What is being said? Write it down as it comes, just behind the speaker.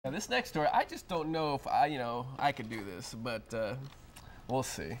Now this next story, I just don't know if I could do this, but we'll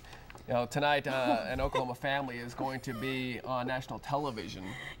see. Tonight, an Oklahoma family is going to be on national television.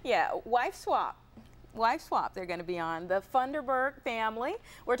 Yeah, wife swap. Wife swap, they're going to be on. The Funderburgh family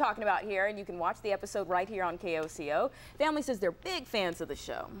we're talking about here, and you can watch the episode right here on KOCO. Family says they're big fans of the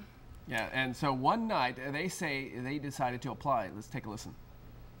show. Yeah, and so one night, they say they decided to apply. Let's take a listen.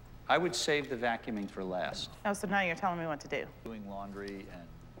 I would save the vacuuming for last. Oh, so now you're telling me what to do. Doing laundry and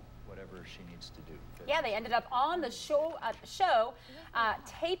whatever she needs to do. Yeah, they ended up on the show,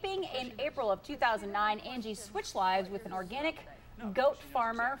 taping in April of 2009. Angie switched lives with an organic goat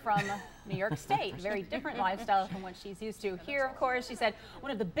farmer from New York State. Very different lifestyle from what she's used to. Here, of course, she said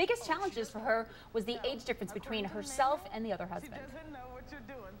one of the biggest challenges for her was the age difference between herself and the other husband.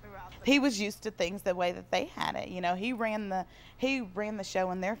 He was used to things the way that they had it. You know, he ran the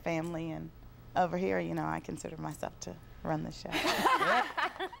show in their family, and over here, you know, I consider myself to run the show.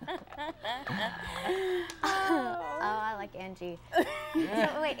 Oh, I like Angie.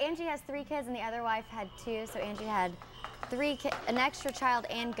 So wait, Angie has 3 kids and the other wife had 2, so Angie had 3 kids, an extra child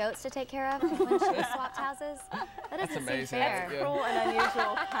and goats to take care of when she swapped houses. That doesn't seem amazing. fair. That's cruel and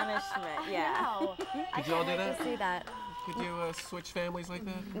unusual punishment, yeah. No, Could you all do that? just do that. Could you switch families like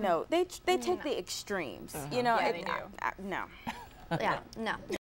that? No, they take the extremes. You know, Yeah, they do. No. Yeah, no.